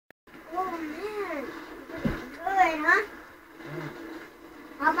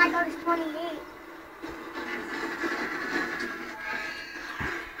How about I go to 28?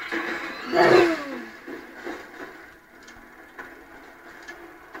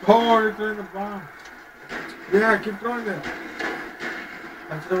 Oh, you're throwing the bomb. Yeah, keep throwing it.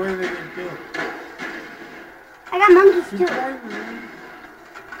 That's the way they get killed. I got monkeys Keep too. throwing it.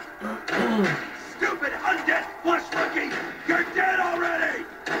 Stupid undead flush monkey! You're dead already!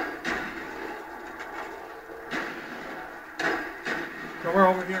 Somewhere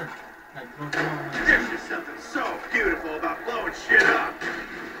over here. Like, come on. There's just something so beautiful about blowing shit up.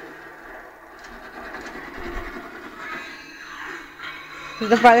 Is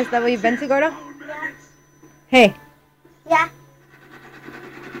the farthest level you've been to, Gordo? Yeah. Hey. Yeah.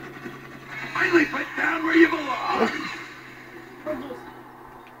 Finally put down where you belong! Cookies.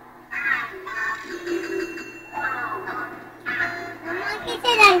 The monkey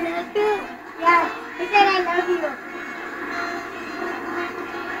said I love you. Yeah, he said I love you.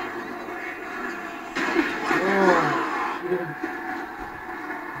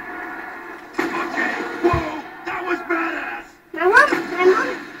 Okay, whoa! That was badass! My mom is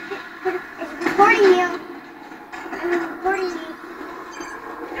recording you. I'm recording you.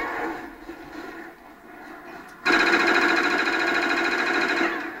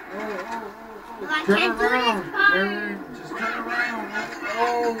 I Turn can't do around. this part. Aaron, just turn around.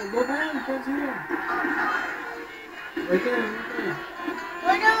 Oh, go down. You can't see him. Right there, right there.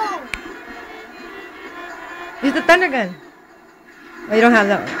 Oh Use the thunder gun. Oh, you don't have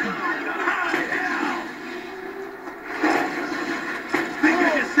that one. Think I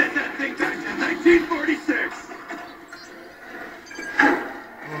just sent that thing back to 1946!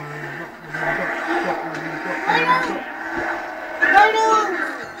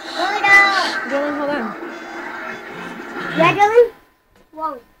 Dylan, hold on. Yeah, Dylan?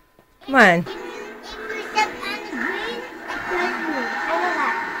 Whoa. Come on. If you step on the green, it kills you. I know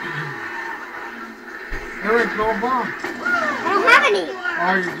that. Aaron, throw a bomb. I don't have any.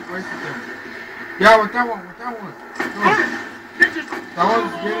 Oh, you wasted them. Yeah, with that one, with that one. That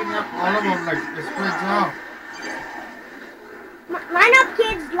one's getting up all of them, like, it spreads out. Line up,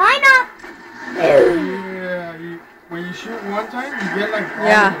 kids. Line up. Yeah, when you shoot one time, you get like all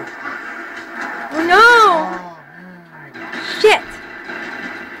Yeah. of them. Oh no! Oh, man. Shit!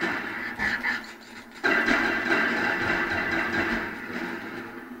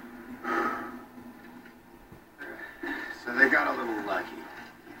 So they got a little lucky.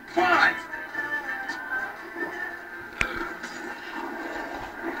 What?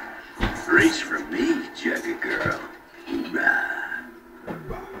 Reach for me, Juggy girl. Hoorah.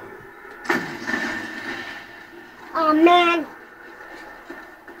 Oh, man.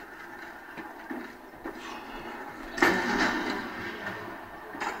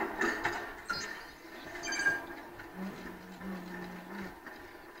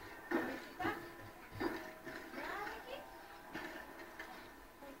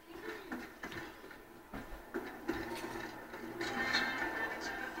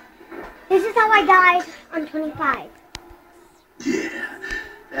 This is how I died on 25. Yeah,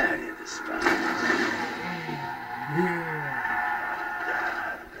 that is the spot. I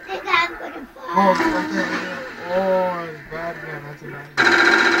think I'm gonna fall. Oh, it's right there, right there. Oh, it's bad, man. That's a bad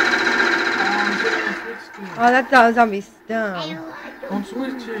one. Oh, that zombie's I dumb. Don't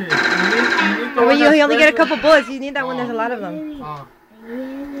switch it. You need the Oh, one you that's only get a special. couple bullets. You need that one. There's a lot of them. Oh.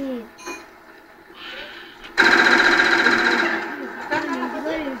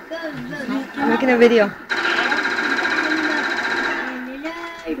 I'm making a video.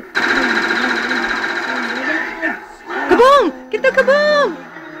 Kaboom! Get the kaboom!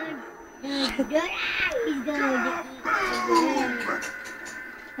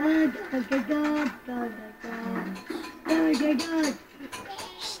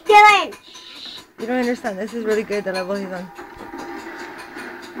 Dylan! You don't understand. This is really good, the level he's on.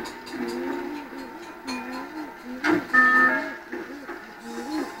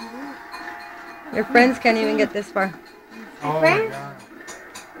 Your friends can't even get this far. Oh, my friends? God.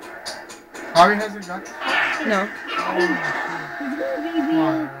 Harvey hasn't got this? No. Oh, shit. Come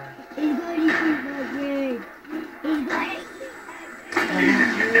on.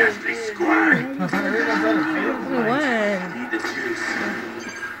 Nasty squire. Everyone's out of faith. Only one. Need the juice.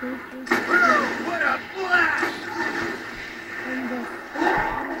 What a blast!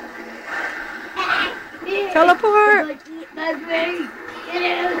 Teleport! My brain! Get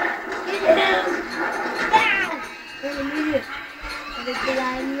out! Get out! Ah! Wait a minute. I'm gonna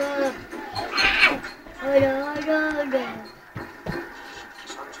line you up. Ah! Hold on, hold on.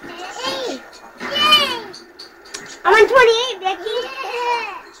 Hey! Yay! I'm on 28, Becky!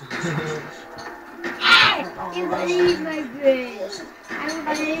 He's gonna eat my brain. I'm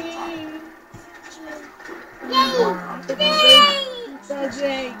gonna eat. Yay! My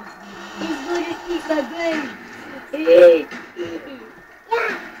brain. He's gonna eat my brain. Yeah.